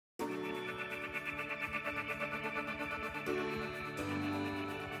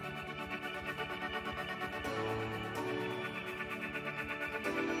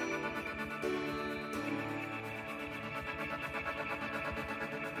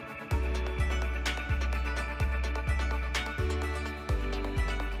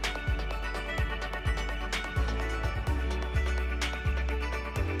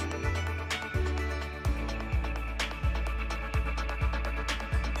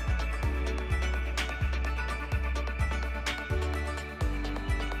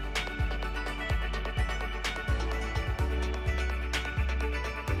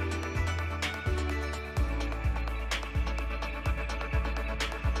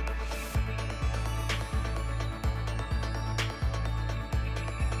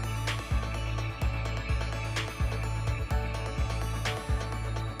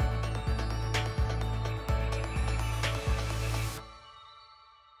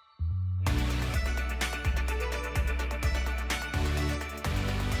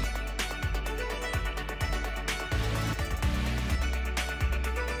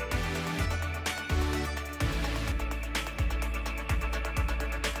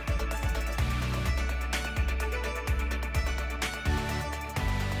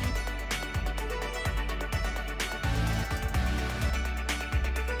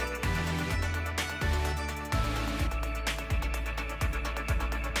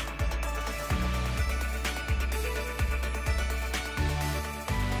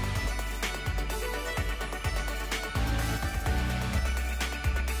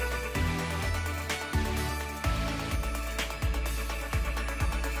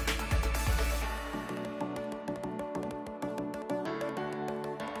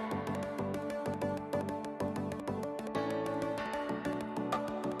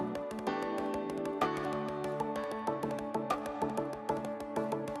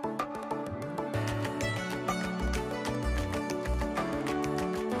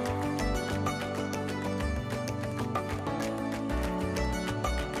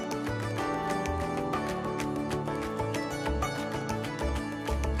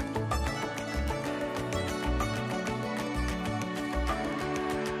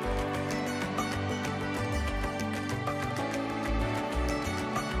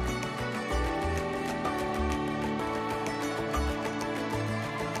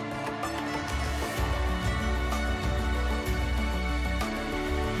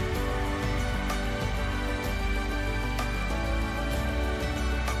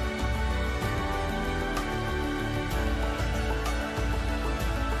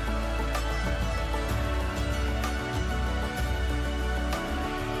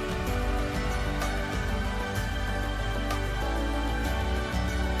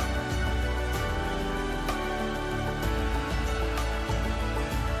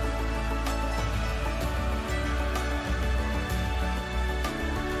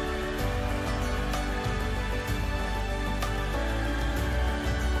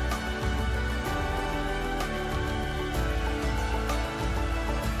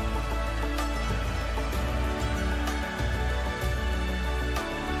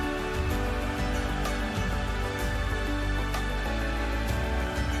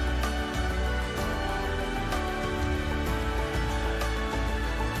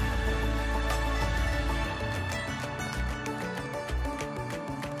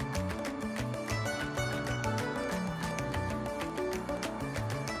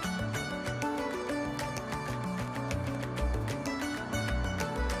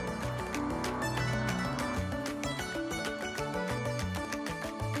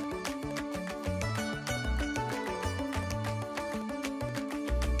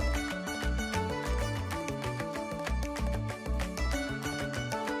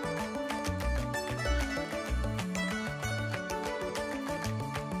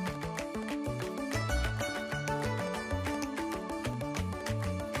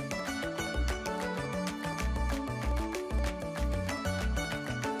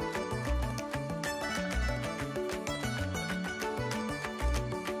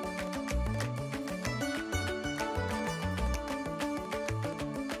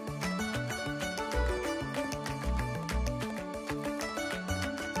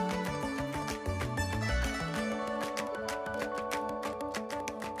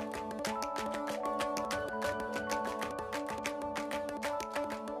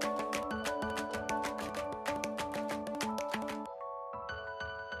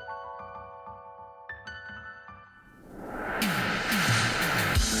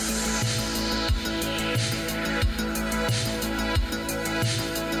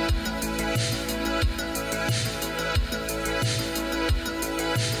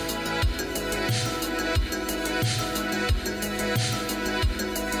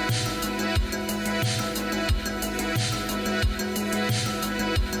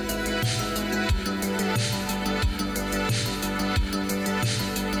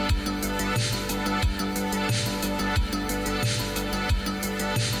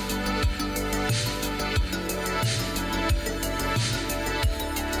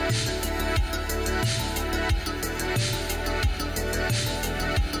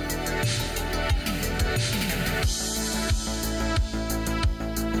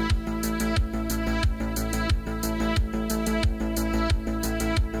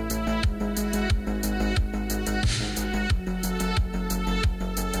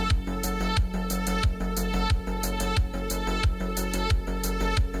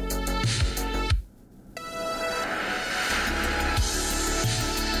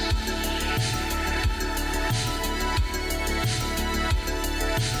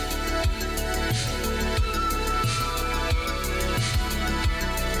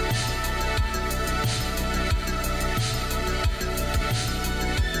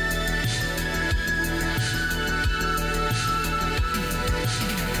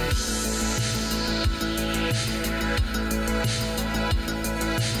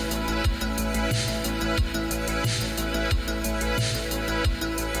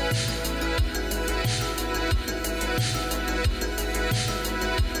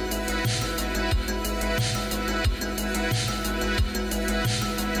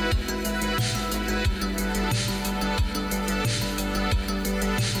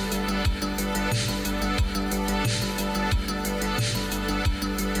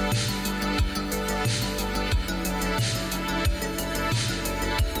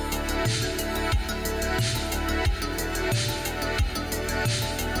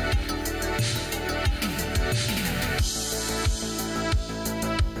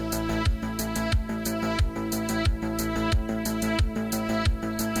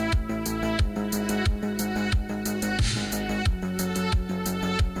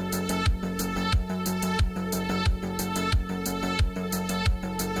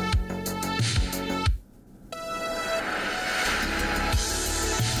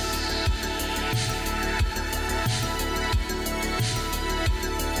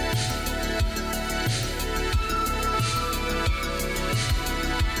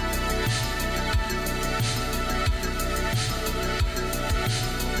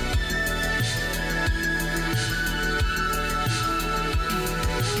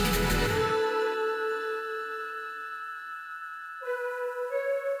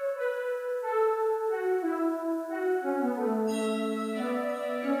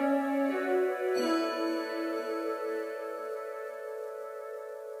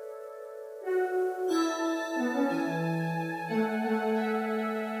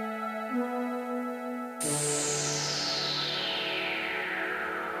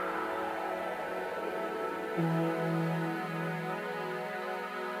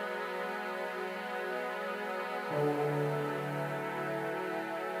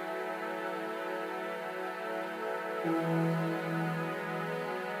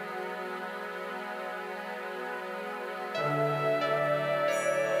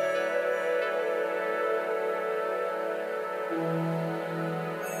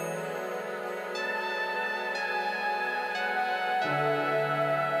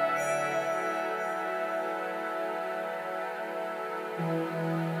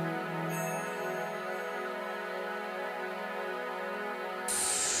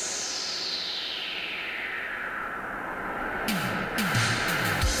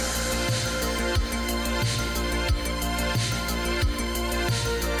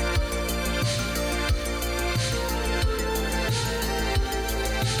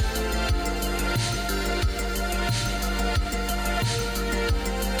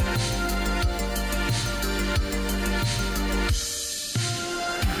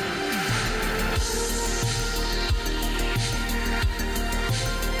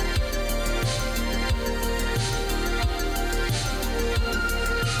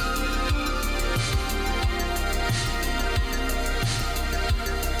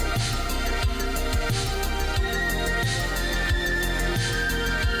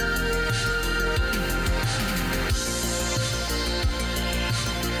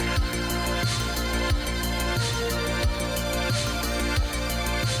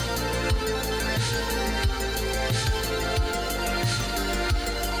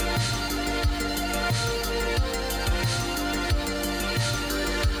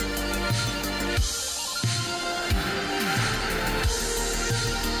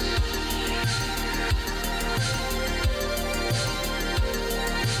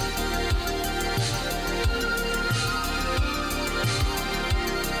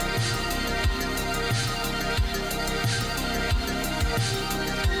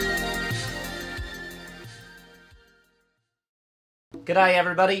G'day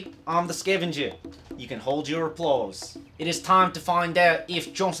everybody, I'm the Scavenger. You can hold your applause. It is time to find out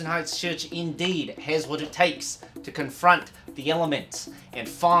if Johnson Heights Church indeed has what it takes to confront the elements and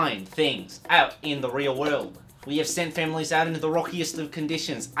find things out in the real world. We have sent families out into the rockiest of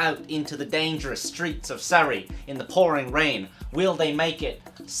conditions, out into the dangerous streets of Surrey in the pouring rain. Will they make it?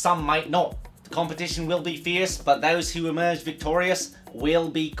 Some might not. The competition will be fierce, but those who emerge victorious will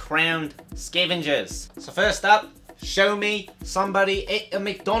be crowned scavengers. So first up, show me somebody at a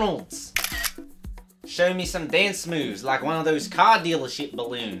McDonald's. Show me some dance moves like one of those car dealership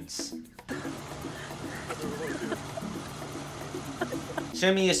balloons.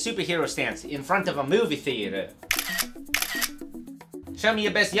 Show me a superhero stance in front of a movie theater. Show me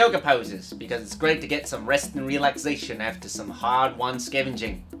your best yoga poses, because it's great to get some rest and relaxation after some hard-won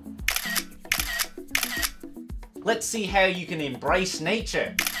scavenging. Let's see how you can embrace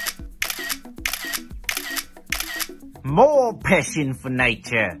nature. More passion for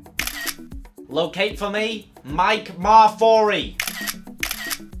nature. Locate for me Mike Marfori.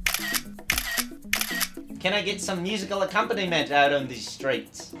 Can I get some musical accompaniment out on these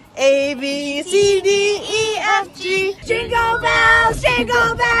streets? A, B, C, D, E, F, G. Jingle bells,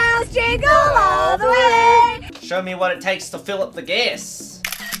 jingle all the way. Show me what it takes to fill up the gas.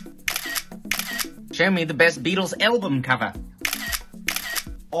 Show me the best Beatles album cover.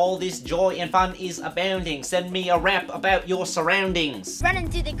 All this joy and fun is abounding. Send me a rap about your surroundings. Running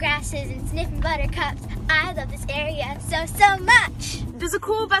through the grasses and sniffing buttercups. I love this area so much. There's a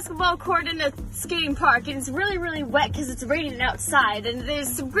cool basketball court in a skating park, and it's really wet because it's raining outside. And there's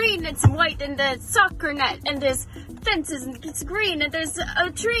some green and some white and the soccer net, and there's fences and it's green, and there's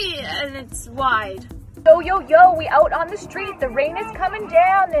a tree and it's wide. Yo, we out on the street. The rain is coming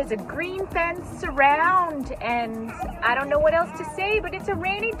down. There's a green fence around, and I don't know what else to say, but it's a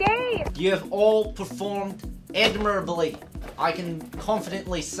rainy day. You have all performed admirably. I can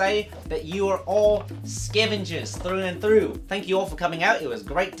confidently say that you are all scavengers through and through. Thank you all for coming out. It was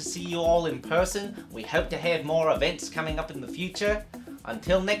great to see you all in person. We hope to have more events coming up in the future.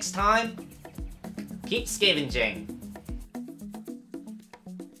 Until next time, keep scavenging.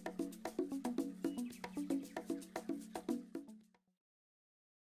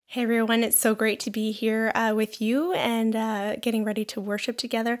 Hey everyone, it's so great to be here with you and getting ready to worship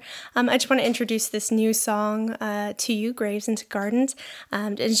together. I just want to introduce this new song to you, Graves into Gardens,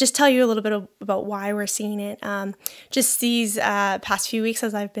 and just tell you a little bit about why we're singing it. Just these past few weeks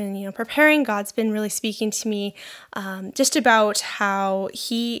as I've been preparing, God's been really speaking to me just about how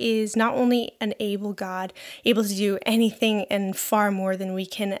He is not only an able God, able to do anything and far more than we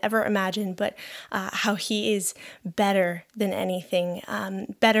can ever imagine, but how He is better than anything,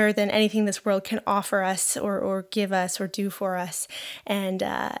 better better than anything this world can offer us or give us or do for us. And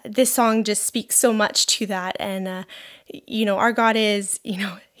this song just speaks so much to that. And, our God is,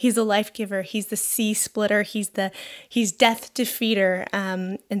 he's a life giver. He's the sea splitter. He's death defeater.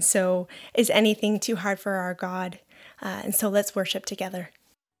 And so is anything too hard for our God? And so let's worship together.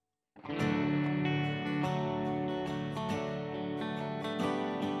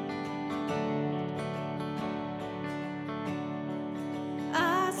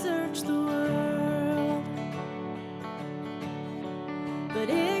 I searched the world, but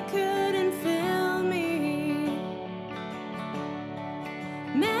it couldn't fill me.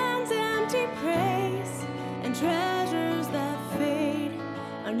 Man's empty praise and treasures that fade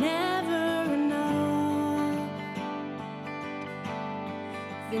are never enough.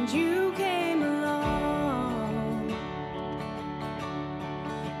 Then you came along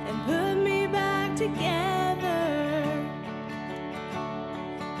and put me back together.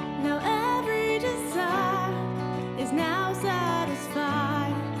 Now every desire is now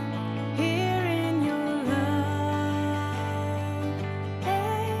satisfied here in your love.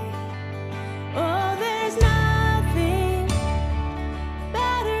 Hey. Oh, there's nothing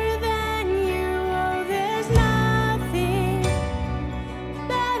better than you. Oh, there's nothing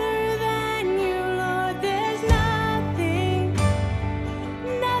better than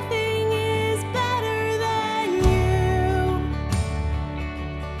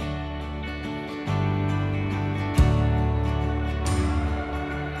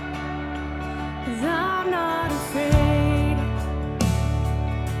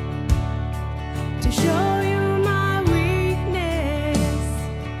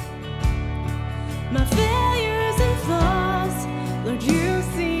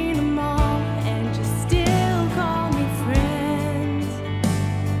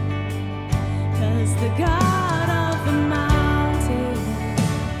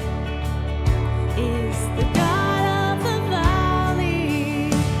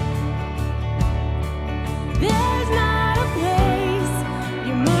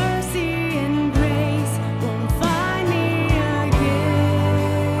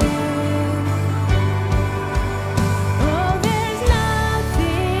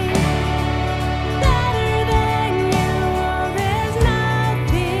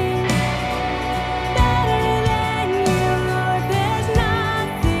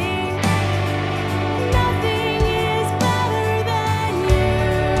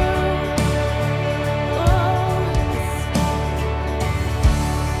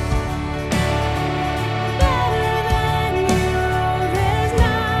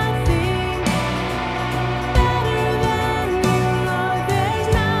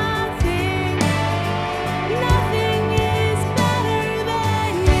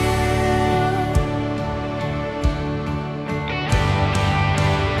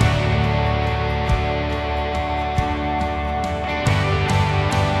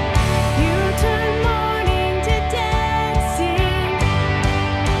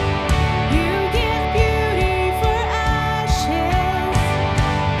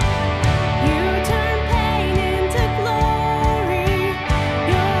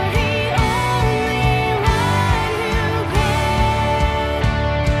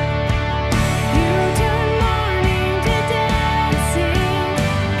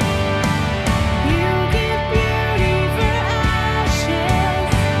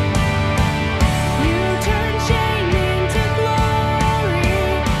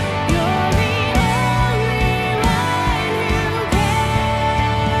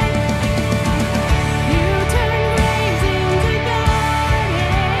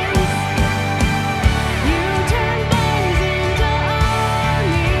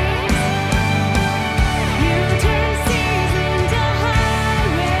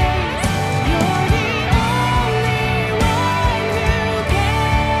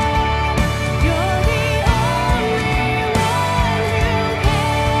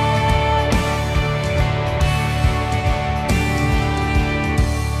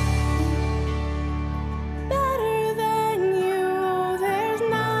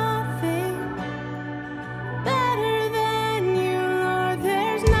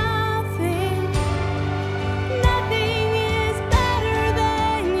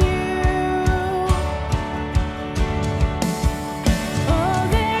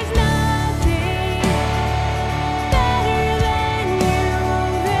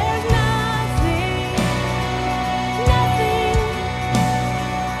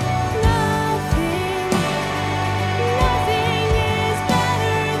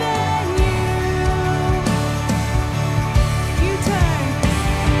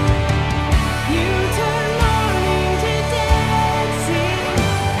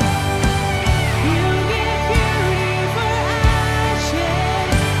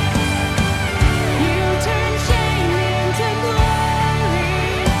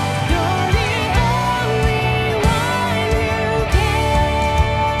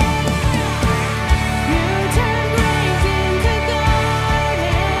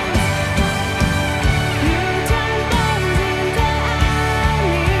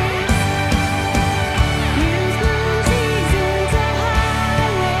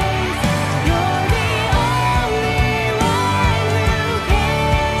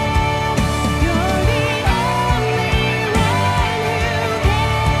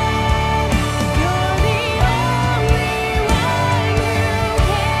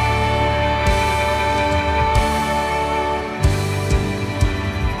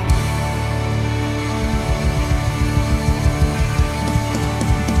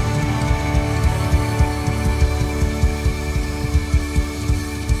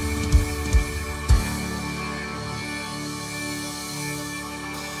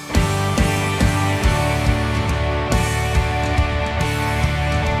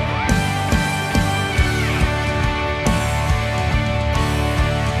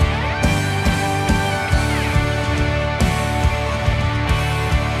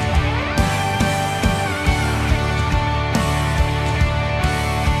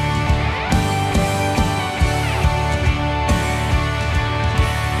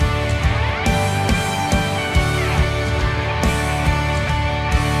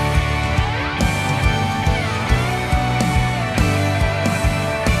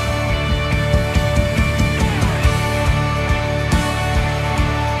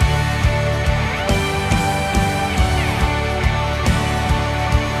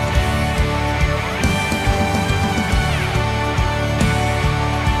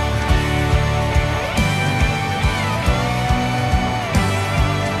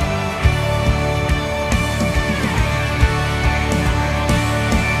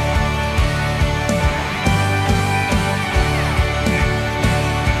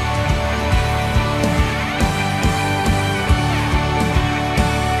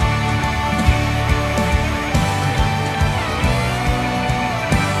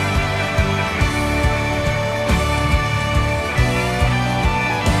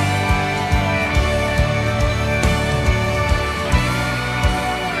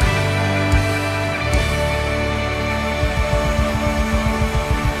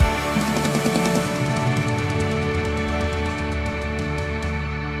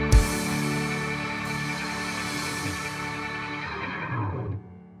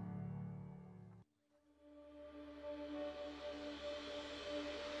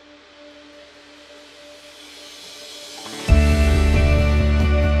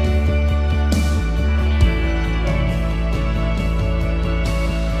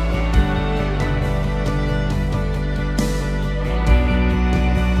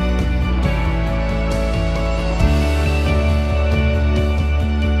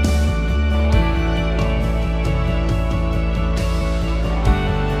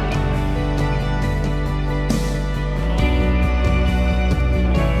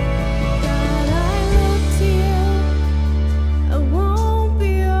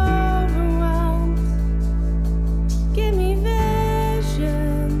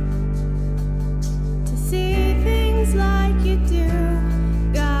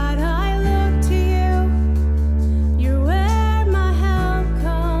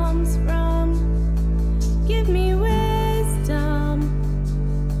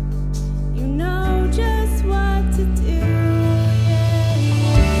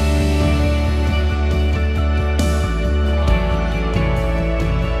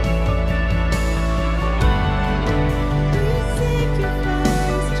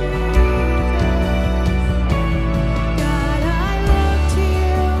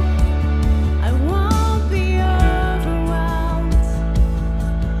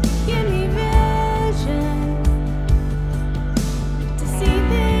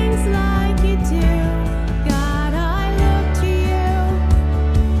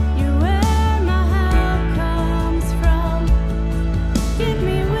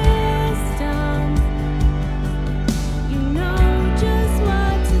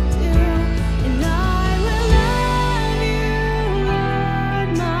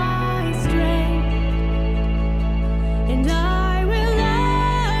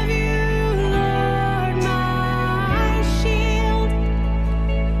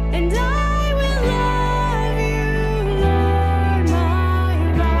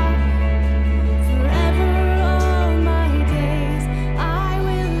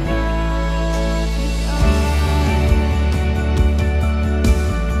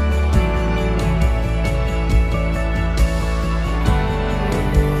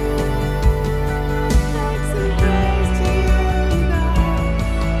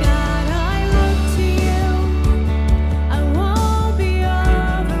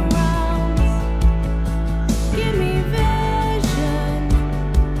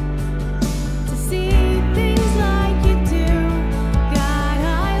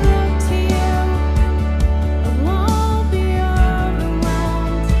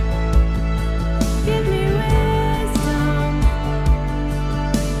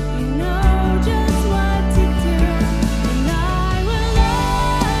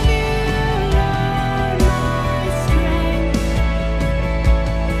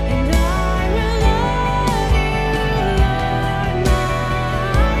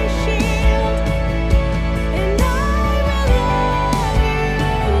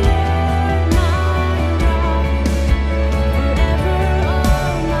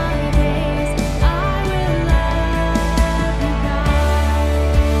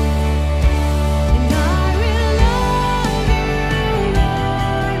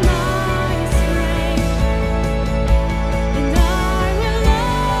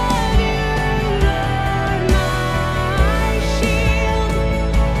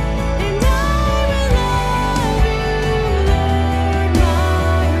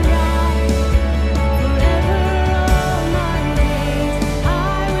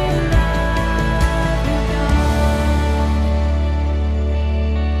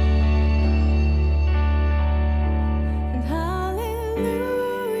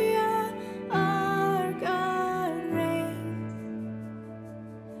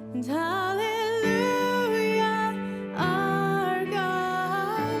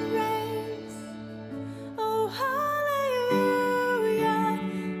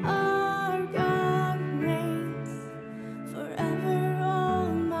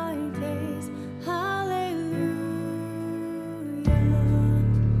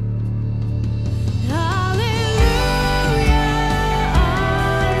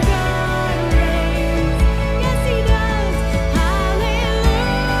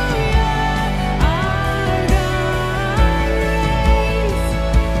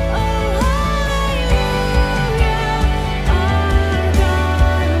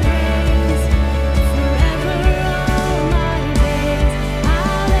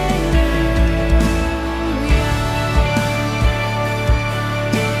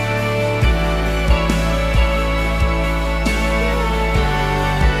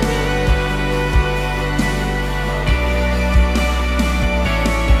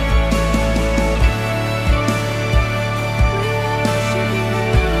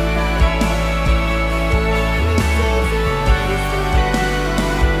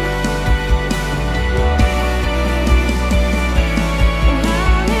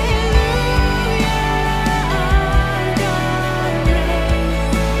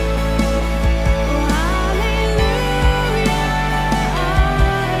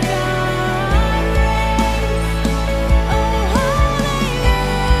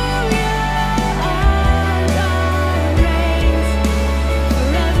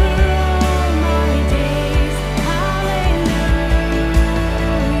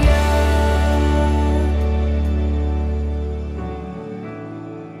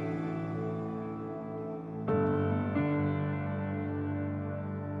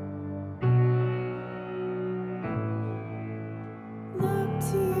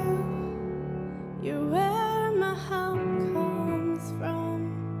You're where my help comes from.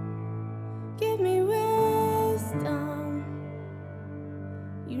 Give me wisdom.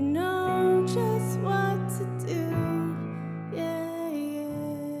 You know just what to do. Yeah, yeah.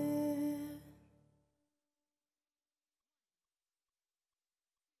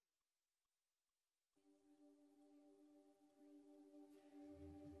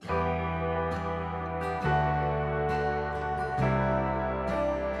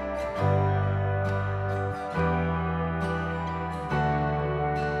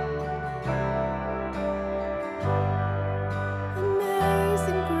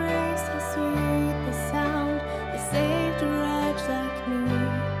 Amazing grace, how sweet the sound that saved a wretch like me.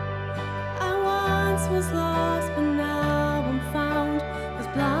 I once was lost, but now I'm found. Was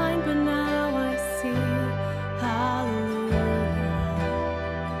blind, but now I see. Hallelujah.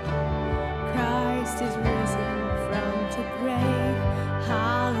 Christ is risen from the grave.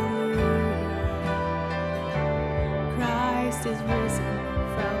 Hallelujah. Christ is risen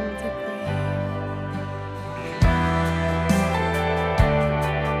from the grave.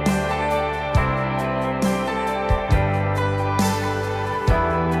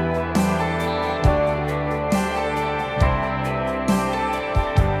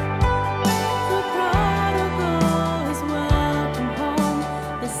 The prodigal is welcome home,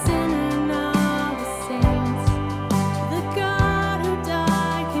 the sinner now is saint. The God who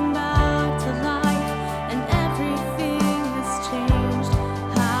died came back to life, and everything has changed.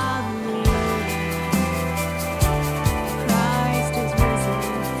 Hallelujah. Christ is risen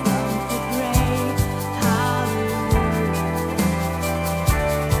from the grave. Hallelujah.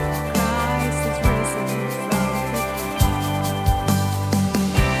 Christ is risen from the grave.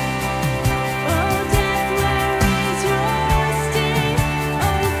 Oh, death, where is your sting?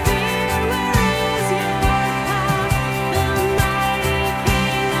 Oh, fear, where is your power? The mighty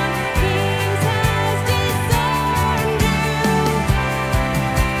King of Kings has disarmed you,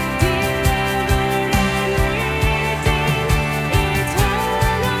 delivered and redeemed.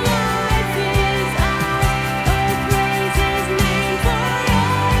 Eternal life is ours. Oh, praise His name forever.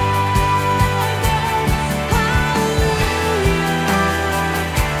 Hallelujah.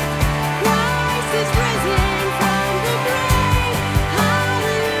 Christ is risen from the grave.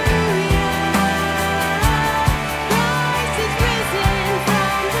 Hallelujah. Christ is risen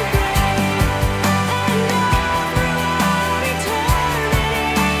from the grave. And all throughout eternity,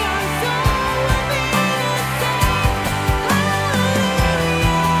 our soul will be the same.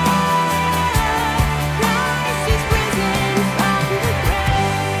 Hallelujah. Christ is risen from the grave.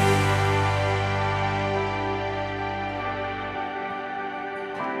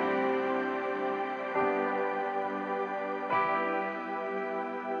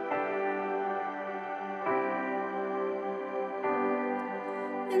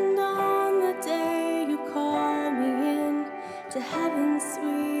 And on the day you call me in to heaven's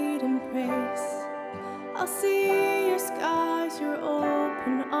sweet embrace, I'll see your skies, your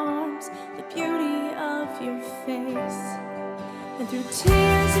open arms, the beauty of your face. And through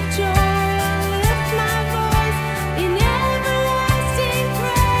tears of joy, I'll lift my voice in everlasting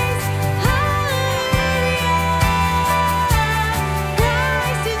praise. Hallelujah.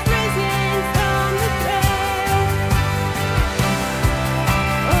 Christ is risen from the grave.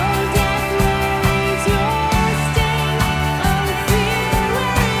 Oh, death, where is your sting? Oh, fear,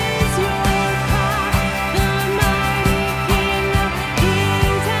 where is your power? The mighty King of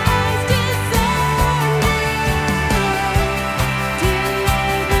Kings has disarmed you,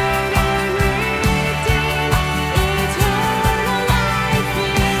 delivered and redeemed. Eternal life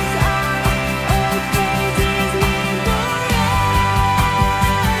is ours. Oh, praise His name forever.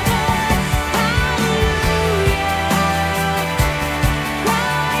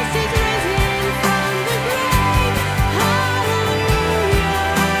 Christ is risen from the grave. Hallelujah.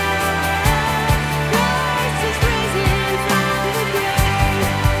 Christ is risen from the grave.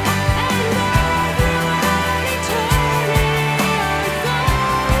 And all throughout eternity, our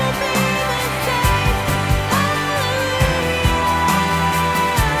soul will be the same. Hallelujah.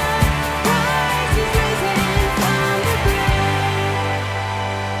 Christ is risen from the grave.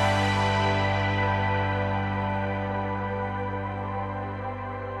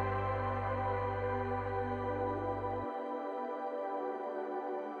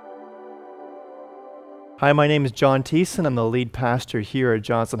 Hi, my name is John Thiessen. I'm the lead pastor here at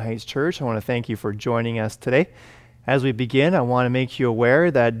Johnson Heights Church. I want to thank you for joining us today. As we begin, I want to make you aware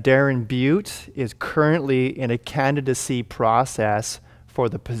that Darren Bute is currently in a candidacy process for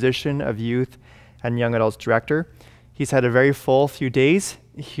the position of Youth and Young Adults Director. He's had a very full few days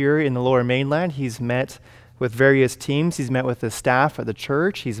here in the Lower Mainland. He's met with various teams. He's met with the staff at the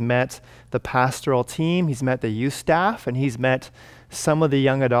church. He's met the pastoral team. He's met the youth staff, and he's met some of the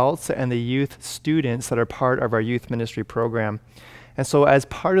young adults and the youth students that are part of our youth ministry program. And so as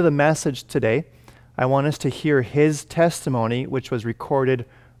part of the message today, I want us to hear his testimony, which was recorded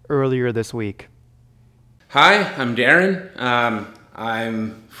earlier this week. Hi, I'm Darren.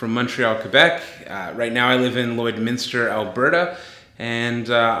 I'm from Montreal, Quebec. Right now I live in Lloydminster, Alberta, and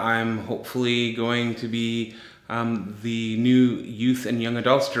I'm hopefully going to be the new Youth and Young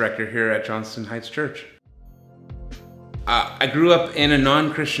Adults Director here at Johnston Heights Church. I grew up in a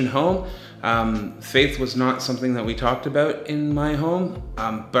non-Christian home. Faith was not something that we talked about in my home,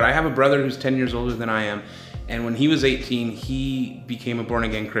 but I have a brother who's 10 years older than I am, and when he was 18, he became a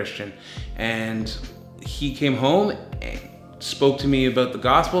born-again Christian. And he came home and spoke to me about the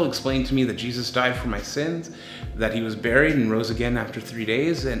gospel, explained to me that Jesus died for my sins, that he was buried and rose again after 3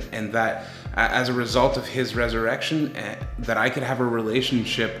 days, and that as a result of his resurrection, that I could have a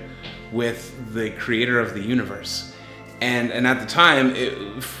relationship with the creator of the universe. And at the time,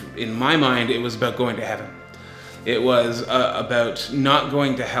 in my mind, it was about going to heaven. It was about not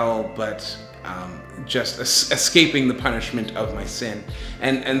going to hell, but just escaping the punishment of my sin.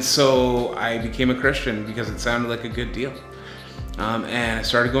 And so I became a Christian because it sounded like a good deal. And I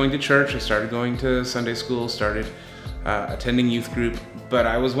started going to church, I started going to Sunday school, started attending youth group, but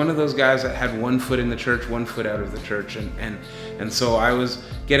I was one of those guys that had one foot in the church, one foot out of the church, and so I was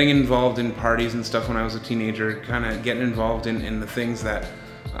getting involved in parties and stuff when I was a teenager, kind of getting involved in the things that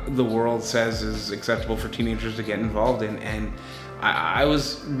the world says is acceptable for teenagers to get involved in, and I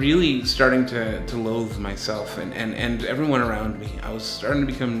was really starting to loathe myself and everyone around me. I was starting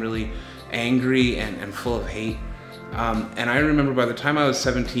to become really angry and full of hate. And I remember by the time I was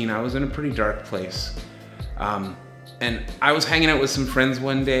 17, I was in a pretty dark place. And I was hanging out with some friends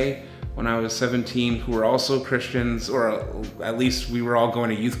one day when I was 17 who were also Christians, or at least we were all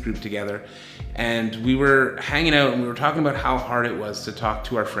going to youth group together. And we were hanging out and we were talking about how hard it was to talk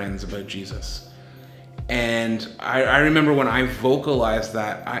to our friends about Jesus. And I remember when I vocalized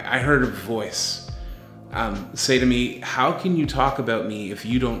that, I heard a voice say to me, "How can you talk about me if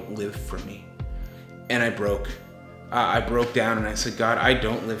you don't live for me?" And I broke down and I said, "God, I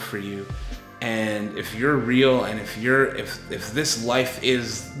don't live for you. And if you're real, and if this life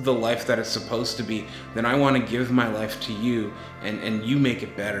is the life that it's supposed to be, then I want to give my life to you, and you make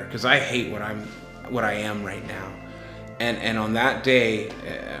it better, because I hate what I am right now." And on that day,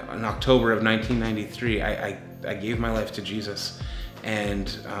 in October of 1993, I gave my life to Jesus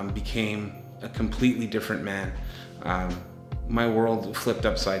and became a completely different man. My world flipped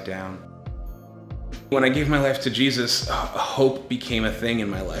upside down. When I gave my life to Jesus, hope became a thing in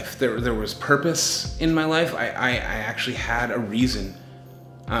my life. There was purpose in my life. I actually had a reason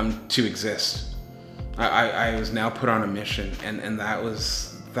to exist. I was now put on a mission, and that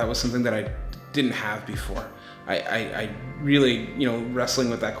was something that I didn't have before. I really, wrestling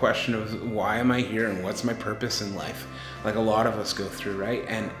with that question of why am I here and what's my purpose in life, like a lot of us go through, right?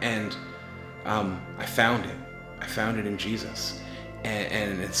 And I found it. I found it in Jesus.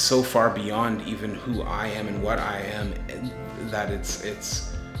 And it's so far beyond even who I am and what I am that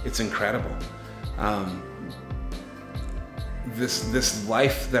it's incredible. This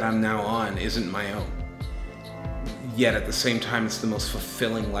life that I'm now on isn't my own. Yet at the same time, it's the most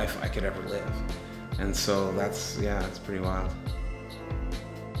fulfilling life I could ever live. And so it's pretty wild.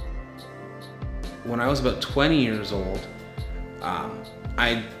 When I was about 20 years old,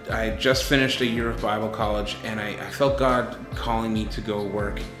 I just finished a year of Bible college, and I felt God calling me to go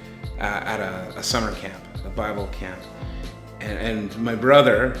work at a summer camp, a Bible camp. And my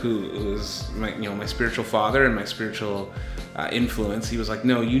brother, who was my spiritual father and my spiritual influence, he was like,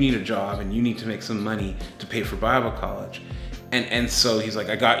 "No, you need a job and you need to make some money to pay for Bible college." And so he's like,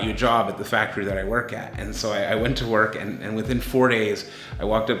 "I got you a job at the factory that I work at." And so I went to work, and within 4 days, I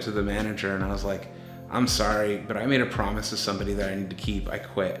walked up to the manager and I was like, "I'm sorry, but I made a promise to somebody that I need to keep. I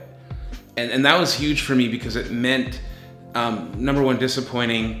quit." And that was huge for me because it meant, number one,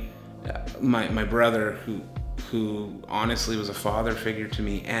 disappointing my brother, who honestly was a father figure to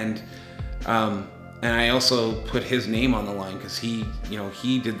me, and I also put his name on the line because he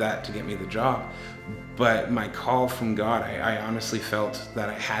did that to get me the job. But my call from God, I honestly felt that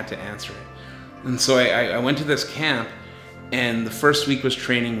I had to answer it. And so I went to this camp, and the first week was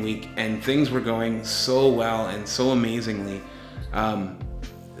training week, and things were going so well and so amazingly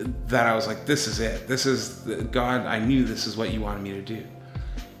that I was like, this is it. This is God. I knew this is what you wanted me to do.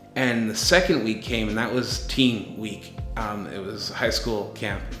 And the second week came, and that was teen week. It was high school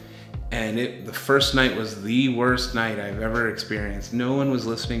camp. And the first night was the worst night I've ever experienced. No one was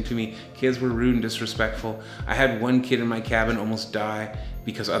listening to me. Kids were rude and disrespectful. I had one kid in my cabin almost die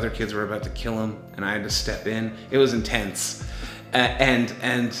because other kids were about to kill him, and I had to step in. It was intense.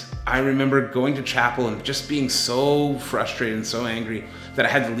 And I remember going to chapel and just being so frustrated and so angry that I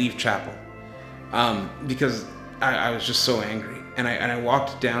had to leave chapel because I was just so angry. And I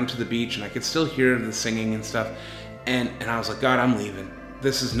walked down to the beach, and I could still hear the singing and stuff. And I was like, God, I'm leaving.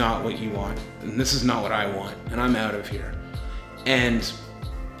 This is not what you want, and this is not what I want, and I'm out of here. And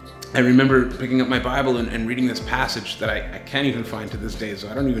I remember picking up my Bible and reading this passage that I can't even find to this day, so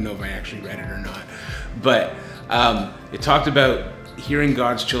I don't even know if I actually read it or not. But it talked about hearing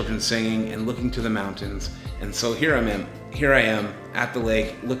God's children singing and looking to the mountains. And so here I am at the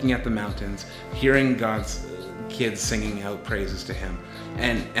lake, looking at the mountains, hearing God's kids singing out praises to him.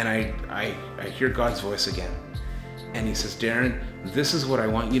 And I hear God's voice again. And he says, Darren, this is what I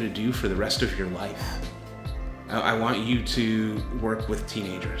want you to do for the rest of your life. I want you to work with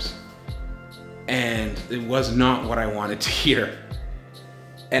teenagers. And it was not what I wanted to hear.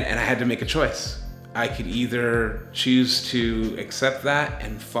 And I had to make a choice. I could either choose to accept that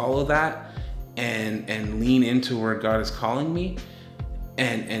and follow that and lean into where God is calling me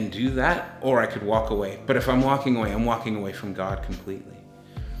and do that, or I could walk away. But if I'm walking away from God completely.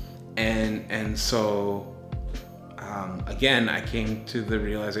 And so again, I came to the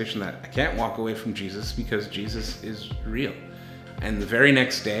realization that I can't walk away from Jesus because Jesus is real. And the very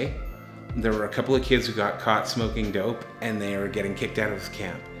next day, there were a couple of kids who got caught smoking dope, and they were getting kicked out of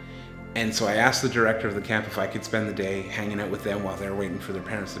camp. And so I asked the director of the camp if I could spend the day hanging out with them while they were waiting for their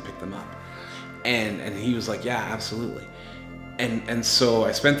parents to pick them up. And he was like, yeah, absolutely. And so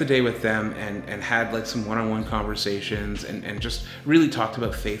I spent the day with them and had like some one-on-one conversations and just really talked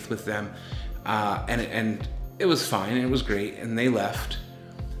about faith with them. And it was fine, it was great, and they left.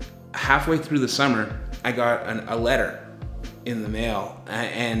 Halfway through the summer, I got a letter in the mail,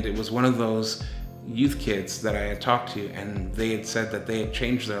 and it was one of those youth kids that I had talked to, and they had said that they had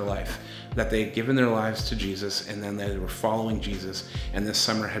changed their life, that they had given their lives to Jesus, and then they were following Jesus, and this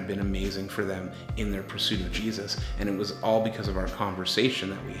summer had been amazing for them in their pursuit of Jesus, and it was all because of our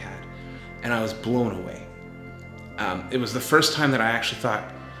conversation that we had, and I was blown away. It was the first time that I actually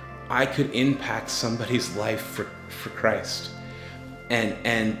thought I could impact somebody's life for Christ,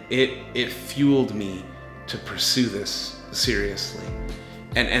 and it fueled me to pursue this seriously.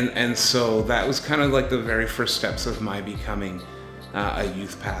 And so that was kind of like the very first steps of my becoming a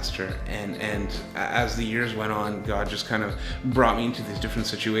youth pastor. And as the years went on, God just kind of brought me into these different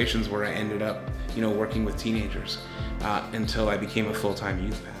situations where I ended up, working with teenagers until I became a full-time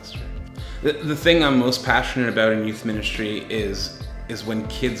youth pastor. The thing I'm most passionate about in youth ministry is when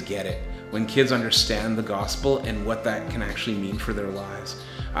kids get it, when kids understand the gospel and what that can actually mean for their lives.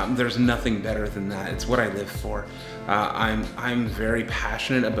 There's nothing better than that. It's what I live for. I'm very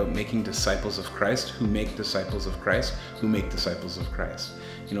passionate about making disciples of Christ who make disciples of Christ who make disciples of Christ.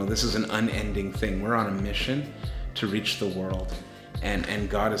 This is an unending thing. We're on a mission to reach the world, and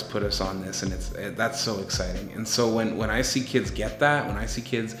God has put us on this, and that's so exciting. And so when I see kids get that, when I see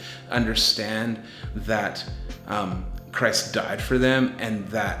kids understand that Christ died for them and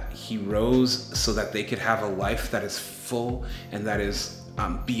that he rose so that they could have a life that is full and that is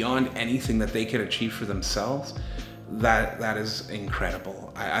beyond anything that they could achieve for themselves, that is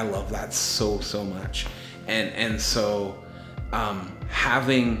incredible. I love that so much. And so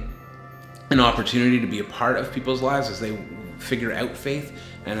having an opportunity to be a part of people's lives as they figure out faith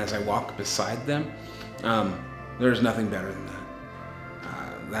and as I walk beside them, there's nothing better than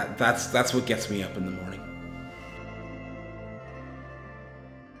that. That's what gets me up in the morning.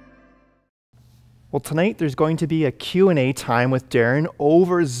 Well, tonight there's going to be a Q&A time with Darren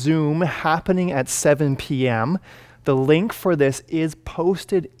over Zoom happening at 7 p.m. The link for this is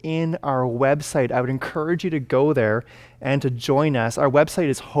posted in our website. I would encourage you to go there and to join us. Our website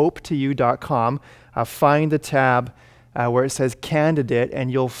is hopetoyou.com. Find the tab where it says candidate,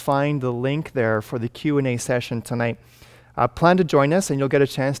 and you'll find the link there for the Q&A session tonight. Plan to join us, and you'll get a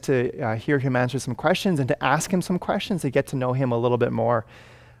chance to hear him answer some questions and to ask him some questions to get to know him a little bit more.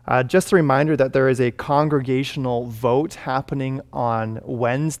 Just a reminder that there is a congregational vote happening on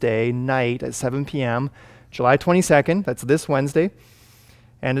Wednesday night at 7 p.m., July 22nd. That's this Wednesday.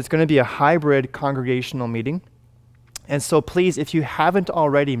 And it's going to be a hybrid congregational meeting. And so please, if you haven't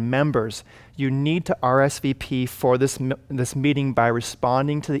already, members, you need to RSVP for this meeting by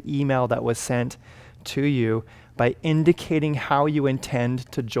responding to the email that was sent to you by indicating how you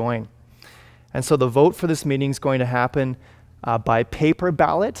intend to join. And so the vote for this meeting is going to happen by paper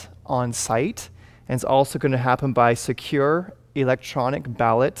ballot on site, and it's also going to happen by secure electronic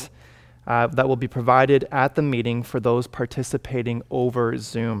ballot that will be provided at the meeting for those participating over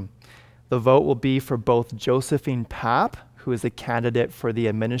Zoom. The vote will be for both Josephine Papp, who is a candidate for the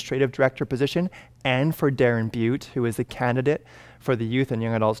administrative director position, and for Darren Bute, who is a candidate for the youth and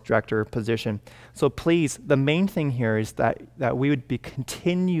young adults director position. So please, the main thing here is that we would be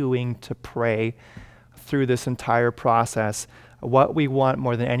continuing to pray through this entire process. What we want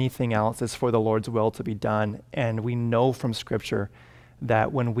more than anything else is for the Lord's will to be done. And we know from Scripture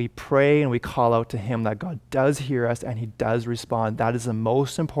that when we pray and we call out to Him, that God does hear us and He does respond. That is the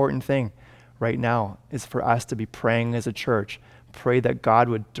most important thing right now, is for us to be praying as a church. Pray that God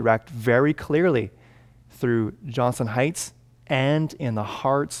would direct very clearly through Johnson Heights and in the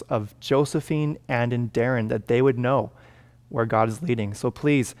hearts of Josephine and in Darren, that they would know where God is leading. So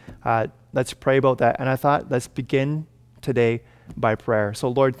please, let's pray about that. And I thought, let's begin today by prayer. So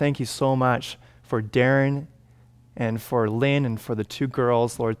Lord, thank you so much for Darren and for Lynn and for the two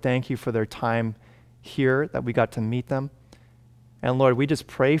girls. Lord, thank you for their time here, that we got to meet them. And Lord, we just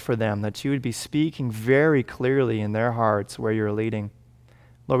pray for them, that you would be speaking very clearly in their hearts where you're leading.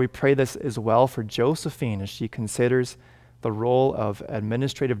 Lord, we pray this as well for Josephine as she considers the role of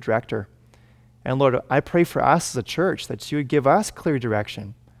administrative director. And Lord, I pray for us as a church that you would give us clear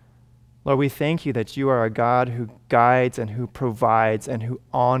direction. Lord, we thank you that you are a God who guides and who provides and who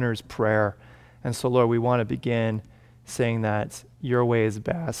honors prayer. And so, Lord, we want to begin saying that your way is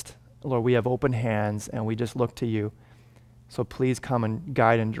best. Lord, we have open hands and we just look to you. So please come and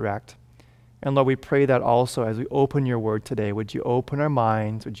guide and direct. And Lord, we pray that also as we open your word today, would you open our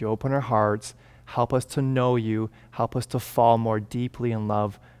minds, would you open our hearts, help us to know you, help us to fall more deeply in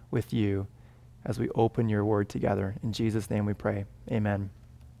love with you as we open your word together. In Jesus' name we pray. Amen.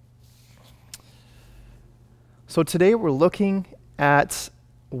 So today we're looking at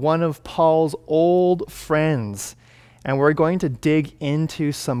one of Paul's old friends, and we're going to dig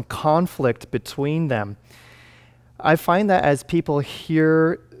into some conflict between them. I find that as people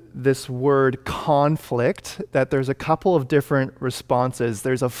hear this word conflict, that there's a couple of different responses.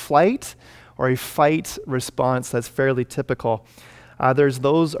 There's a flight or a fight response that's fairly typical. There's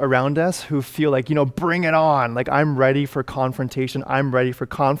those around us who feel like, bring it on. Like, I'm ready for confrontation. I'm ready for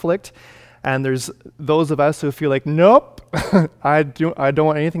conflict. And there's those of us who feel like, nope, I don't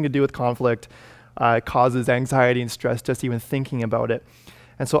want anything to do with conflict. It causes anxiety and stress just even thinking about it.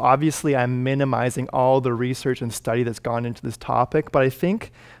 And so obviously I'm minimizing all the research and study that's gone into this topic, but I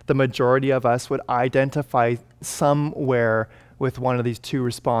think the majority of us would identify somewhere with one of these two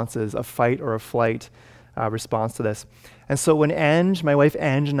responses, a fight or a flight response to this. And so when my wife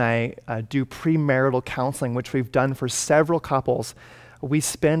Ange and I do premarital counseling, which we've done for several couples, we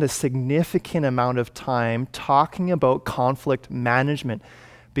spend a significant amount of time talking about conflict management,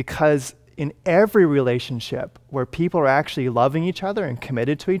 because in every relationship where people are actually loving each other and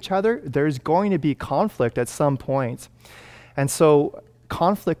committed to each other, there's going to be conflict at some point. And so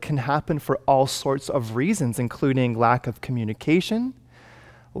conflict can happen for all sorts of reasons, including lack of communication,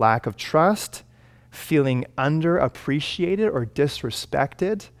 lack of trust, feeling underappreciated or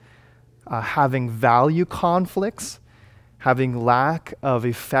disrespected, having value conflicts, having lack of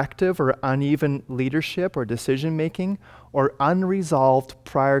effective or uneven leadership or decision-making, or unresolved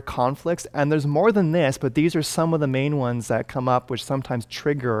prior conflicts. And there's more than this, but these are some of the main ones that come up which sometimes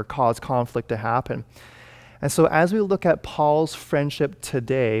trigger or cause conflict to happen. And so as we look at Paul's friendship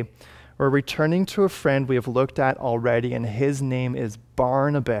today, we're returning to a friend we have looked at already, and his name is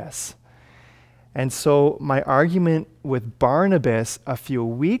Barnabas. And so my argument with Barnabas a few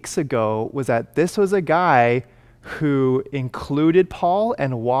weeks ago was that this was a guy who included Paul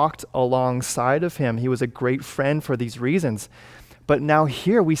and walked alongside of him. He was a great friend for these reasons. But now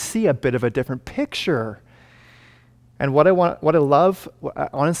here we see a bit of a different picture. And what I love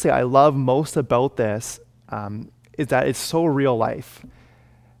most about this is that it's so real life.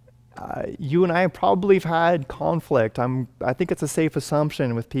 You and I probably have had conflict. I think it's a safe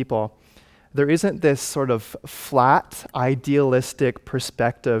assumption with people. There isn't this sort of flat, idealistic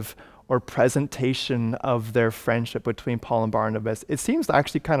perspective or presentation of their friendship between Paul and Barnabas. It seems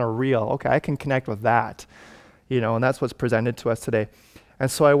actually kind of real. Okay, I can connect with that, and that's what's presented to us today.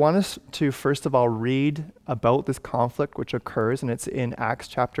 And so I want us to first of all read about this conflict which occurs, and it's in Acts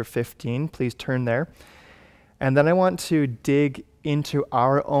chapter 15. Please turn there. And then I want to dig into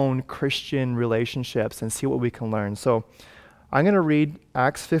our own Christian relationships and see what we can learn. So I'm going to read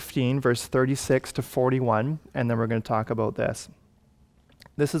Acts 15, verse 36 to 41, and then we're going to talk about this.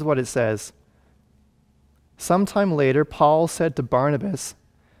 This is what it says. Sometime later, Paul said to Barnabas,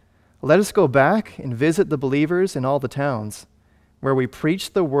 "Let us go back and visit the believers in all the towns, where we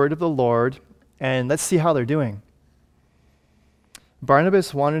preach the word of the Lord, and let's see how they're doing."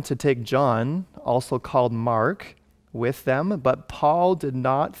 Barnabas wanted to take John, also called Mark, with them, but Paul did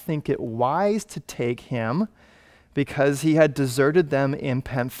not think it wise to take him because he had deserted them in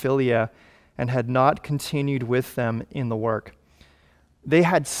Pamphylia and had not continued with them in the work. They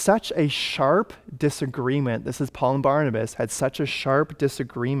had such a sharp disagreement. This is Paul and Barnabas had such a sharp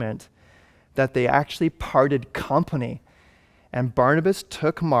disagreement that they actually parted company. And Barnabas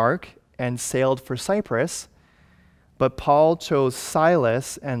took Mark and sailed for Cyprus, but Paul chose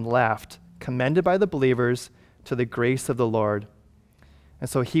Silas and left, commended by the believers to the grace of the Lord. And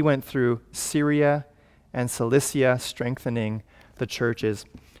so he went through Syria and Cilicia, strengthening the churches.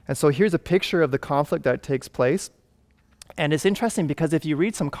 And so here's a picture of the conflict that takes place. And it's interesting because if you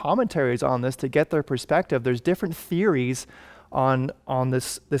read some commentaries on this to get their perspective, there's different theories on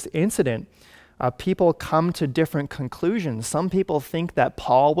this incident. People come to different conclusions. Some people think that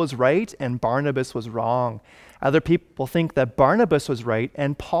Paul was right and Barnabas was wrong. Other people think that Barnabas was right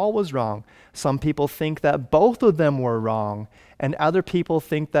and Paul was wrong. Some people think that both of them were wrong. And other people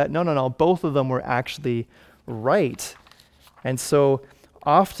think that, no, both of them were actually right. And so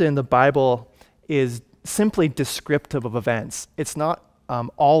often the Bible is simply descriptive of events. It's not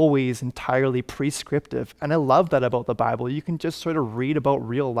always entirely prescriptive. And I love that about the Bible. You can just sort of read about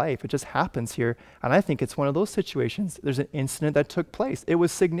real life. It just happens here. And I think it's one of those situations. There's an incident that took place. It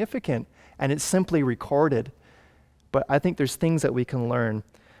was significant and it's simply recorded. But I think there's things that we can learn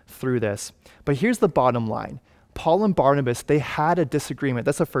through this. But here's the bottom line. Paul and Barnabas, they had a disagreement.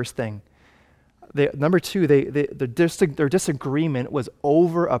 That's the first thing. Number two, their disagreement was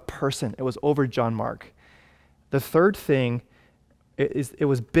over a person. It was over John Mark. The third thing is it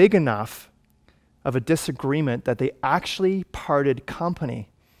was big enough of a disagreement that they actually parted company.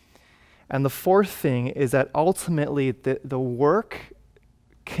 And the fourth thing is that ultimately the work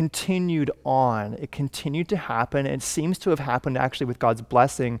continued on. It continued to happen. It seems to have happened actually with God's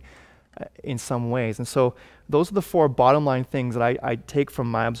blessing in some ways. And so those are the four bottom line things that I take from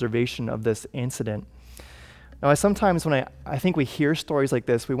my observation of this incident. Now, sometimes when I think we hear stories like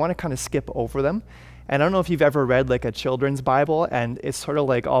this, we want to kind of skip over them. And I don't know if you've ever read like a children's Bible and it's sort of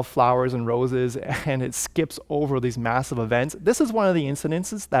like all flowers and roses and it skips over these massive events. This is one of the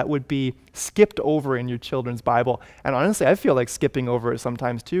incidences that would be skipped over in your children's Bible. And honestly, I feel like skipping over it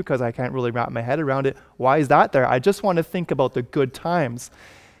sometimes too because I can't really wrap my head around it. Why is that there? I just want to think about the good times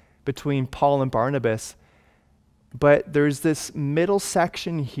between Paul and Barnabas. But there's this middle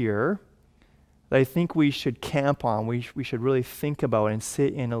section here that I think we should camp on. We should really think about and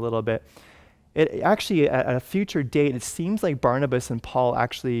sit in a little bit. It actually, at a future date, it seems like Barnabas and Paul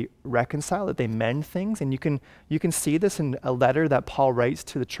actually reconcile, that they mend things. And you can see this in a letter that Paul writes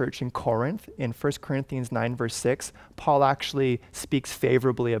to the church in Corinth. In 1 Corinthians 9, verse 6, Paul actually speaks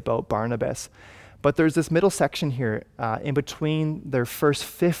favorably about Barnabas. But there's this middle section here in between their first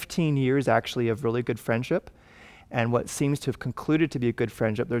 15 years, actually, of really good friendship and what seems to have concluded to be a good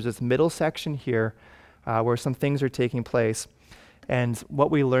friendship. There's this middle section here where some things are taking place. And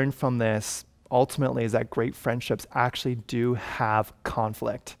what we learn from this ultimately is that great friendships actually do have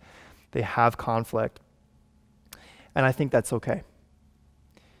conflict. They have conflict. And I think that's okay.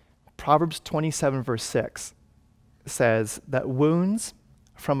 Proverbs 27, verse 6 says that wounds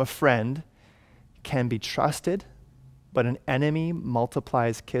from a friend can be trusted, but an enemy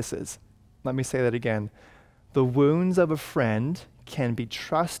multiplies kisses. Let me say that again. The wounds of a friend can be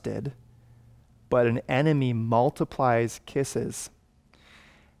trusted, but an enemy multiplies kisses.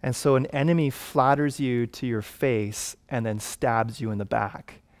 And so an enemy flatters you to your face and then stabs you in the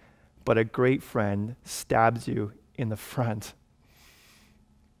back, but a great friend stabs you in the front.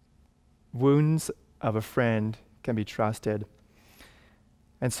 Wounds of a friend can be trusted.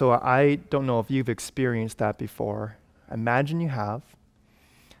 And so I don't know if you've experienced that before. Imagine you have.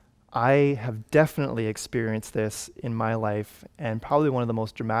 I have definitely experienced this in my life, and probably one of the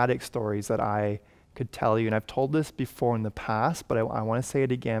most dramatic stories that I could tell you. And I've told this before in the past, but I want to say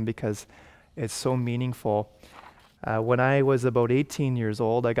it again because it's so meaningful. When I was about 18 years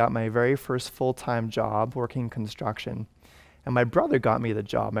old, I got my very first full-time job working construction. And my brother got me the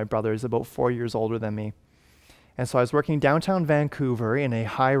job. My brother is about 4 years older than me. And so I was working downtown Vancouver in a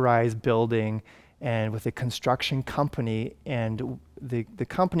high-rise building and with a construction company, and the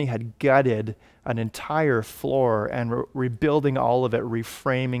company had gutted an entire floor and rebuilding all of it,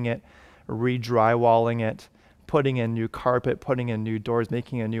 reframing it, re-drywalling it, putting in new carpet, putting in new doors,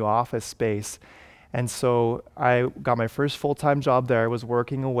 making a new office space. And so I got my first full-time job there. I was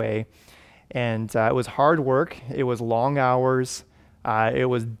working away, and it was hard work. It was long hours. It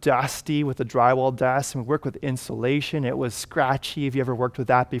was dusty with the drywall dust, and we worked with insulation. It was scratchy, if you ever worked with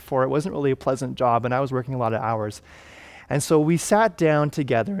that before. It wasn't really a pleasant job, and I was working a lot of hours. And so we sat down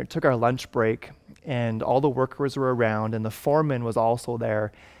together and took our lunch break, and all the workers were around, and the foreman was also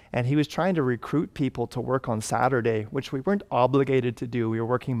there. And he was trying to recruit people to work on Saturday, which we weren't obligated to do. We were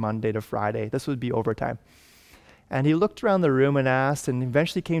working Monday to Friday. This would be overtime. And he looked around the room and asked, and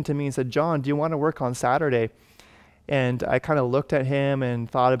eventually came to me and said, "John, do you want to work on Saturday?" And I kind of looked at him and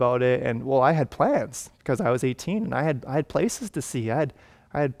thought about it. And well, I had plans because I was 18 and I had places to see. I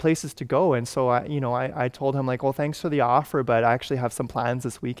had places to go. And so I told him, like, well, thanks for the offer, but I actually have some plans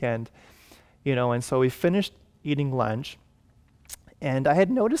this weekend. And so we finished eating lunch. And I had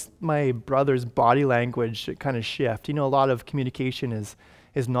noticed my brother's body language kind of shift. A lot of communication is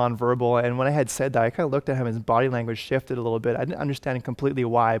nonverbal. And when I had said that, I kind of looked at him, his body language shifted a little bit. I didn't understand completely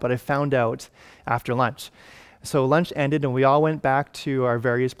why, but I found out after lunch. So lunch ended and we all went back to our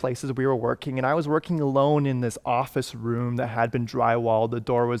various places we were working. And I was working alone in this office room that had been drywalled. The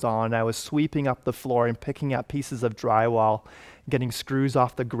door was on. I was sweeping up the floor and picking up pieces of drywall, getting screws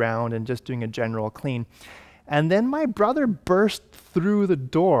off the ground and just doing a general clean. And then my brother burst through the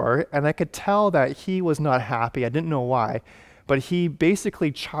door, and I could tell that he was not happy. I didn't know why, but he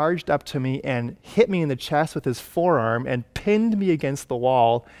basically charged up to me and hit me in the chest with his forearm and pinned me against the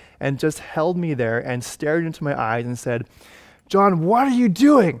wall and just held me there and stared into my eyes and said, "John, what are you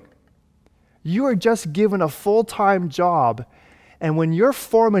doing? You are just given a full-time job, and when your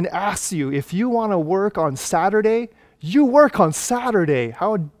foreman asks you if you want to work on Saturday, you work on Saturday.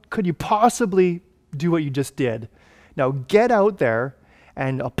 How could you possibly do what you just did? Now get out there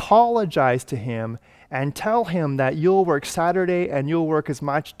and apologize to him and tell him that you'll work Saturday and you'll work as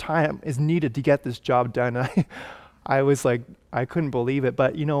much time as needed to get this job done." I was like, I couldn't believe it,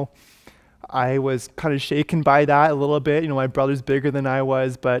 but I was kind of shaken by that a little bit. My brother's bigger than I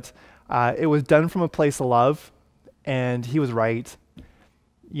was, but it was done from a place of love, and he was right.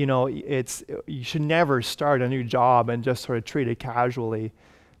 You should never start a new job and just sort of treat it casually.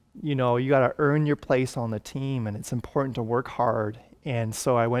 You got to earn your place on the team, and it's important to work hard. And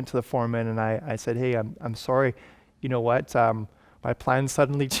so I went to the foreman and I said, "Hey, I'm sorry. You know what? My plans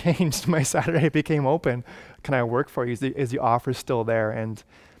suddenly changed. My Saturday became open. Can I work for you? Is the offer still there?" And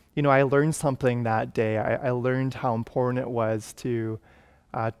I learned something that day. I learned how important it was to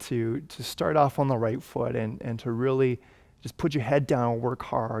start off on the right foot and to really just put your head down and work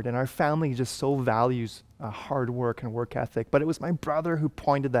hard. And our family just so values hard work and work ethic. But it was my brother who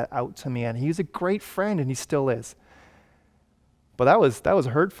pointed that out to me, and he's a great friend, and he still is. But that was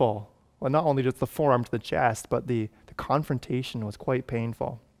hurtful. Well, not only just the forearm to the chest, but the confrontation was quite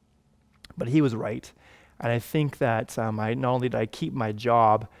painful. But he was right. And I think that not only did I keep my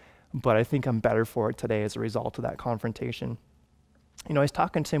job, but I think I'm better for it today as a result of that confrontation. I was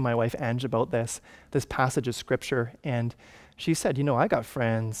talking to my wife, Ange, about this passage of scripture, and she said, I got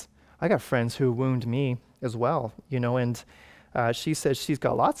friends who wound me as well, and she says she's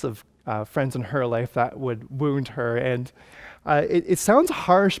got lots of friends in her life that would wound her, and it sounds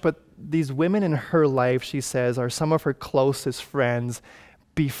harsh, but these women in her life, she says, are some of her closest friends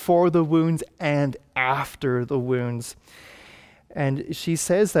before the wounds and after the wounds. And she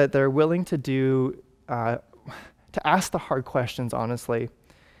says that they're willing to ask the hard questions honestly,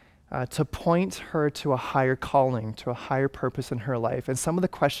 to point her to a higher calling, to a higher purpose in her life. And some of the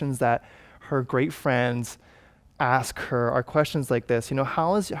questions that her great friends ask her are questions like this.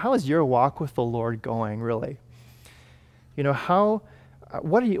 How is your walk with the Lord going, really?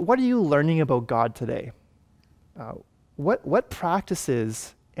 What are you learning about God today? What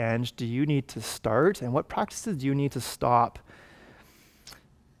practices, Ange, do you need to start, and what practices do you need to stop?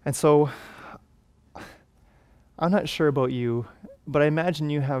 And so, I'm not sure about you, but I imagine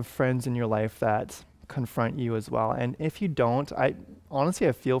you have friends in your life that confront you as well. And if you don't, I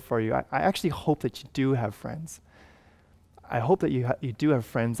feel for you. I actually hope that you do have friends. I hope that you do have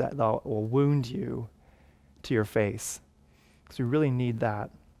friends that will wound you to your face, because we really need that.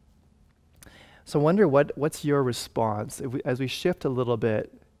 So I wonder what's your response as we shift a little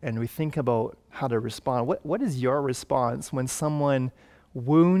bit and we think about how to respond. What is your response when someone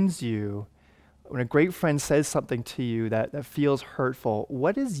wounds you? When a great friend says something to you that feels hurtful,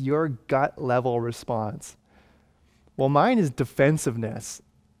 what is your gut level response? Well, mine is defensiveness.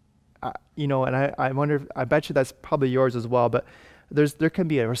 And I wonder, I bet you that's probably yours as well, but there can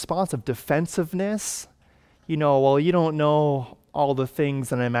be a response of defensiveness. Well, you don't know all the things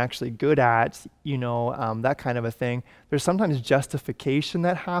that I'm actually good at, that kind of a thing. There's sometimes justification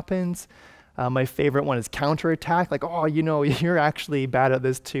that happens. My favorite one is counterattack, like, oh, you're actually bad at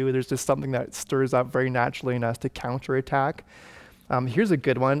this too. There's just something that stirs up very naturally in us to counterattack. Here's a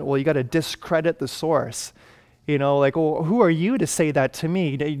good one. Well, you got to discredit the source. Like, well, who are you to say that to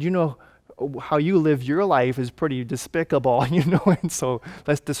me? how you live your life is pretty despicable, and so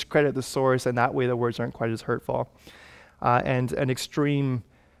let's discredit the source, and that way the words aren't quite as hurtful. And an extreme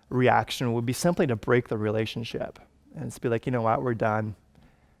reaction would be simply to break the relationship and it's be like, you know what, we're done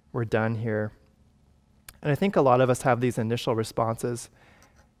here. And I think a lot of us have these initial responses,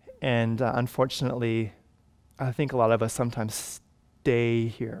 and unfortunately, I think a lot of us sometimes stay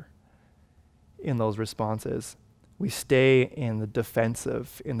here in those responses. We stay in the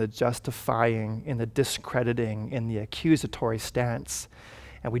defensive, in the justifying, in the discrediting, in the accusatory stance,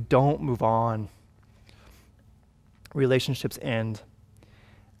 and we don't move on. Relationships end.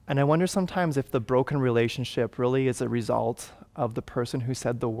 And I wonder sometimes if the broken relationship really is a result of the person who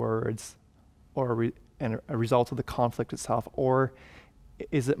said the words, or a result of the conflict itself, or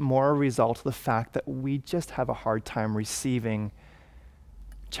is it more a result of the fact that we just have a hard time receiving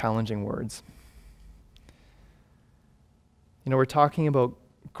challenging words? We're talking about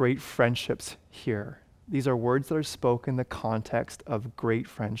great friendships here. These are words that are spoken in the context of great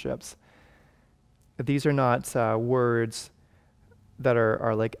friendships. These are not words that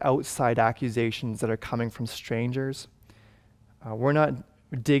are like outside accusations that are coming from strangers. We're not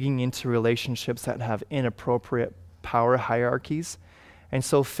digging into relationships that have inappropriate power hierarchies. And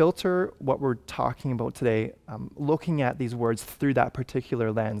so filter what we're talking about today, looking at these words through that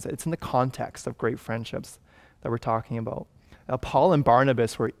particular lens. It's in the context of great friendships that we're talking about. Paul and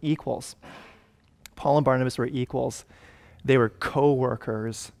Barnabas were equals. They were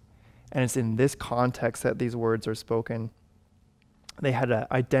co-workers, and it's in this context that these words are spoken. They had an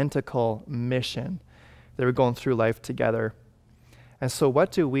identical mission. They were going through life together. And so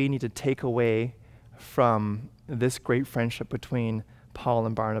what do we need to take away from this great friendship between Paul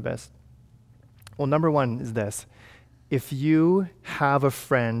and Barnabas? Well, number one is this. If you have a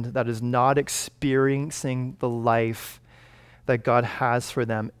friend that is not experiencing the life that God has for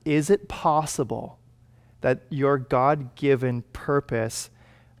them, is it possible that your God-given purpose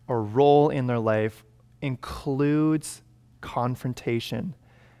or role in their life includes confrontation?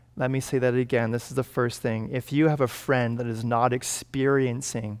 Let me say that again. This is the first thing. If you have a friend that is not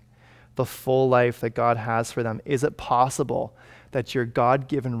experiencing the full life that God has for them, is it possible that your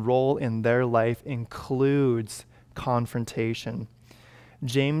God-given role in their life includes confrontation?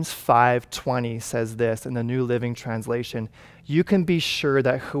 James 5:20 says this in the New Living Translation: you can be sure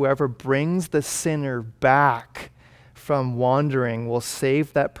that whoever brings the sinner back from wandering will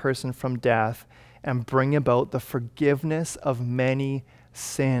save that person from death and bring about the forgiveness of many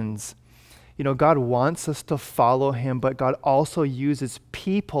sins. God wants us to follow him, but God also uses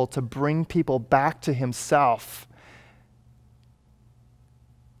people to bring people back to himself.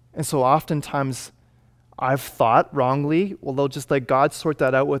 And so oftentimes I've thought wrongly, well, they'll just let God sort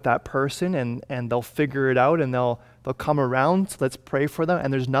that out with that person, and they'll figure it out, and they'll come around, so let's pray for them.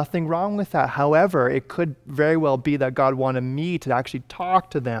 And there's nothing wrong with that. However, it could very well be that God wanted me to actually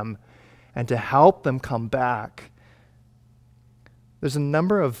talk to them and to help them come back. There's a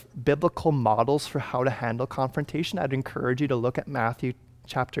number of biblical models for how to handle confrontation. I'd encourage you to look at Matthew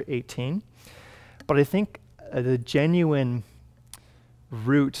chapter 18. But I think the genuine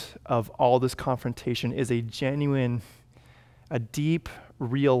root of all this confrontation is a deep,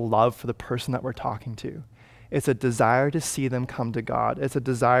 real love for the person that we're talking to. It's a desire to see them come to God. It's a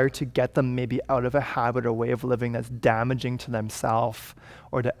desire to get them maybe out of a habit or way of living that's damaging to themselves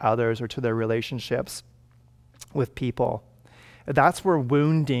or to others or to their relationships with people. That's where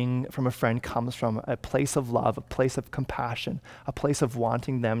wounding from a friend comes from, a place of love, a place of compassion, a place of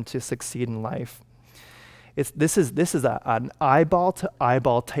wanting them to succeed in life. This is an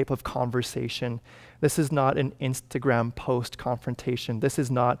eyeball-to-eyeball type of conversation. This is not an Instagram post confrontation. This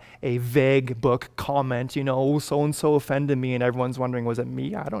is not a vague book comment, so-and-so offended me and everyone's wondering, was it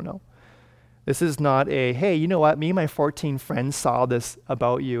me? I don't know. This is not a, hey, you know what? Me and my 14 friends saw this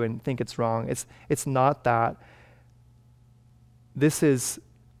about you and think it's wrong. It's not that. This is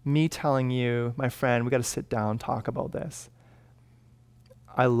me telling you, my friend, we got to sit down, talk about this.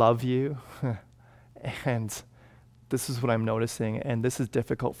 I love you. And this is what I'm noticing, and this is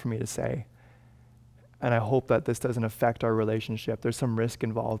difficult for me to say. And I hope that this doesn't affect our relationship. There's some risk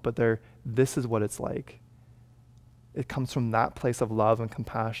involved, but this is what it's like. It comes from that place of love and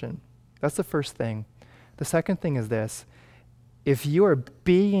compassion. That's the first thing. The second thing is this. If you are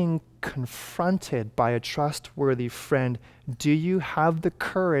being confronted by a trustworthy friend, do you have the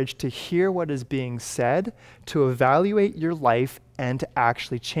courage to hear what is being said, to evaluate your life, and to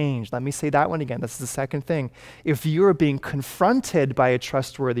actually change? Let me say that one again. This is the second thing. If you are being confronted by a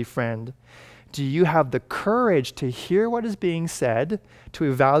trustworthy friend, do you have the courage to hear what is being said, to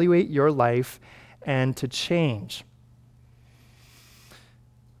evaluate your life, and to change?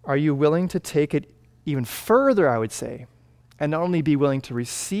 Are you willing to take it even further, I would say, and not only be willing to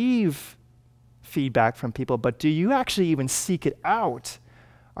receive feedback from people, but do you actually even seek it out?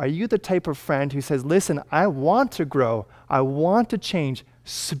 Are you the type of friend who says, listen, I want to grow, I want to change,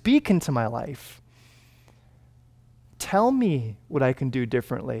 speak into my life. Tell me what I can do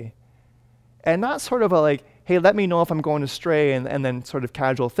differently. And not sort of a like, hey, let me know if I'm going astray and then sort of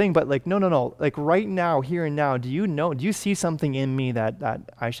casual thing, but like, no. Like right now, here and now, do you see something in me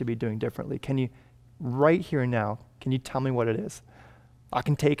that I should be doing differently? Can you, right here and now, can you tell me what it is? I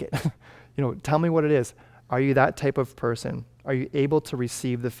can take it. Tell me what it is. Are you that type of person? Are you able to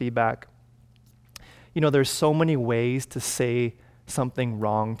receive the feedback? There's so many ways to say something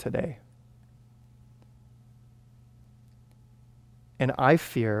wrong today. And I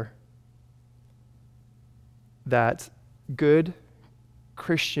fear that good,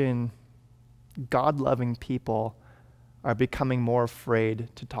 Christian, God-loving people are becoming more afraid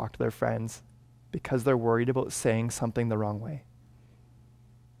to talk to their friends because they're worried about saying something the wrong way.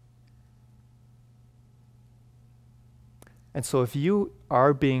 And so if you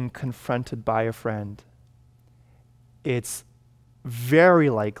are being confronted by a friend, it's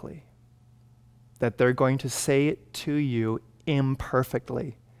very likely that they're going to say it to you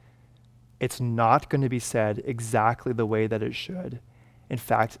imperfectly. It's not going to be said exactly the way that it should. In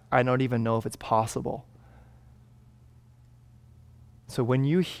fact, I don't even know if it's possible. So when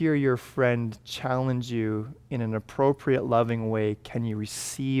you hear your friend challenge you in an appropriate, loving way, can you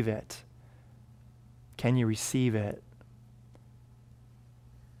receive it? Can you receive it?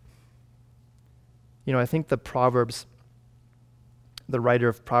 I think the writer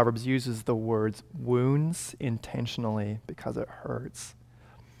of Proverbs uses the words wounds intentionally because it hurts.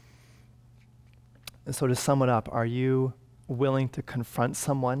 And so to sum it up, are you willing to confront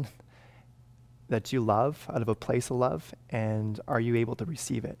someone that you love out of a place of love? And are you able to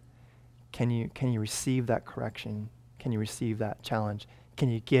receive it? Can you receive that correction? Can you receive that challenge? Can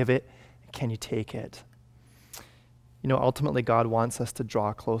you give it? Can you take it? Ultimately, God wants us to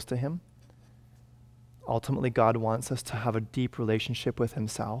draw close to him. Ultimately, God wants us to have a deep relationship with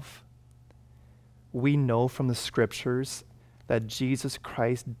himself. We know from the scriptures that Jesus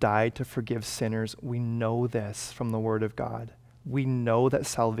Christ died to forgive sinners. We know this from the Word of God. We know that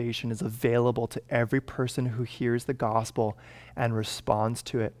salvation is available to every person who hears the gospel and responds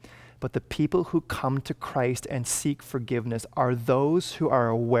to it. But the people who come to Christ and seek forgiveness are those who are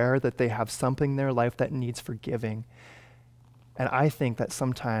aware that they have something in their life that needs forgiving. And I think that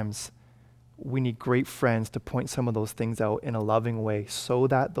sometimes we need great friends to point some of those things out in a loving way so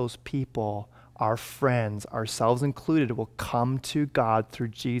that those people, our friends, ourselves included, will come to God through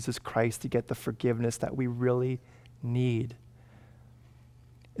Jesus Christ to get the forgiveness that we really need.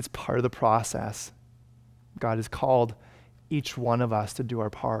 It's part of the process. God has called each one of us to do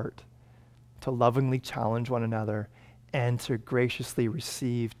our part, to lovingly challenge one another and to graciously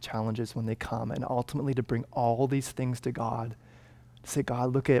receive challenges when they come, and ultimately to bring all these things to God. To say,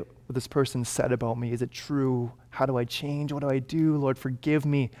 God, look at what this person said about me. Is it true? How do I change? What do I do? Lord, forgive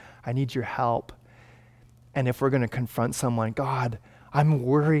me. I need your help. And if we're going to confront someone, God, I'm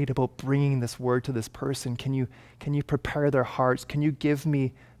worried about bringing this word to this person. Can you prepare their hearts? Can you give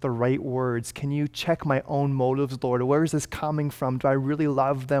me the right words? Can you check my own motives, Lord? Where is this coming from? Do I really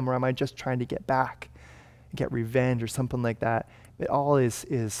love them, or am I just trying to get back, get revenge or something like that? It all is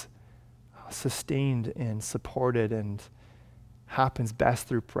sustained and supported and happens best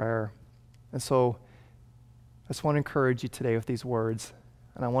through prayer. And so I just want to encourage you today with these words.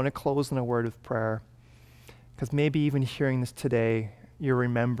 And I want to close in a word of prayer. Because maybe even hearing this today, you're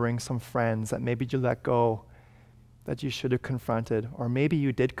remembering some friends that maybe you let go, that you should have confronted. Or maybe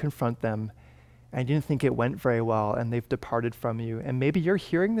you did confront them and you didn't think it went very well and they've departed from you. And maybe you're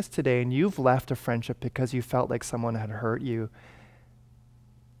hearing this today and you've left a friendship because you felt like someone had hurt you.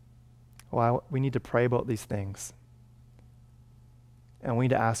 Well, we need to pray about these things. And we need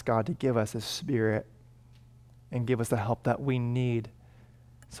to ask God to give us His Spirit and give us the help that we need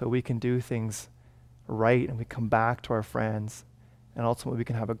so we can do things right and we come back to our friends and ultimately we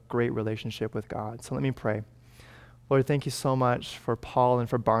can have a great relationship with God. So let me pray. Lord, thank you so much for Paul and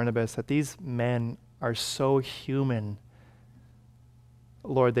for Barnabas, that these men are so human.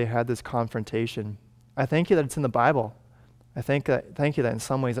 Lord, they had this confrontation. I thank you that it's in the Bible. Thank you that in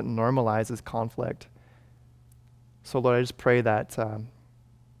some ways it normalizes conflict. So Lord, I just pray that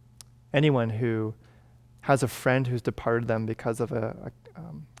anyone who has a friend who's departed them because of a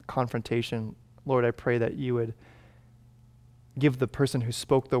confrontation, Lord, I pray that you would give the person who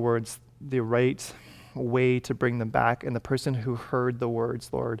spoke the words the right way to bring them back, and the person who heard the words,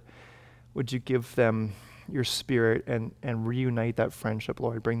 Lord, would you give them your Spirit and reunite that friendship,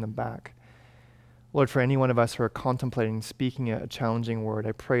 Lord. Bring them back. Lord, for any one of us who are contemplating speaking a challenging word,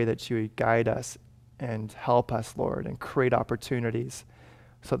 I pray that you would guide us and help us, Lord, and create opportunities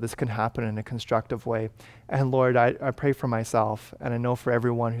so this can happen in a constructive way. And Lord, I pray for myself, and I know for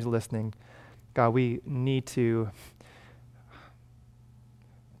everyone who's listening, God, we need to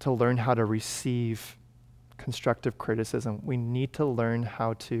learn how to receive constructive criticism. We need to learn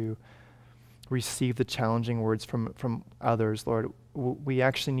how to receive the challenging words from others, Lord. We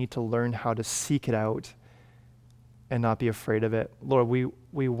actually need to learn how to seek it out and not be afraid of it. Lord,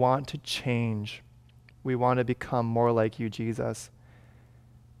 we want to change. We want to become more like you, Jesus.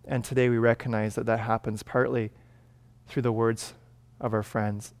 And today we recognize that happens partly through the words of our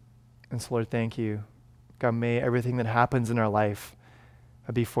friends. And so, Lord, thank you. God, may everything that happens in our life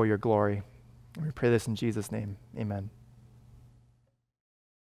be for your glory. And we pray this in Jesus' name. Amen.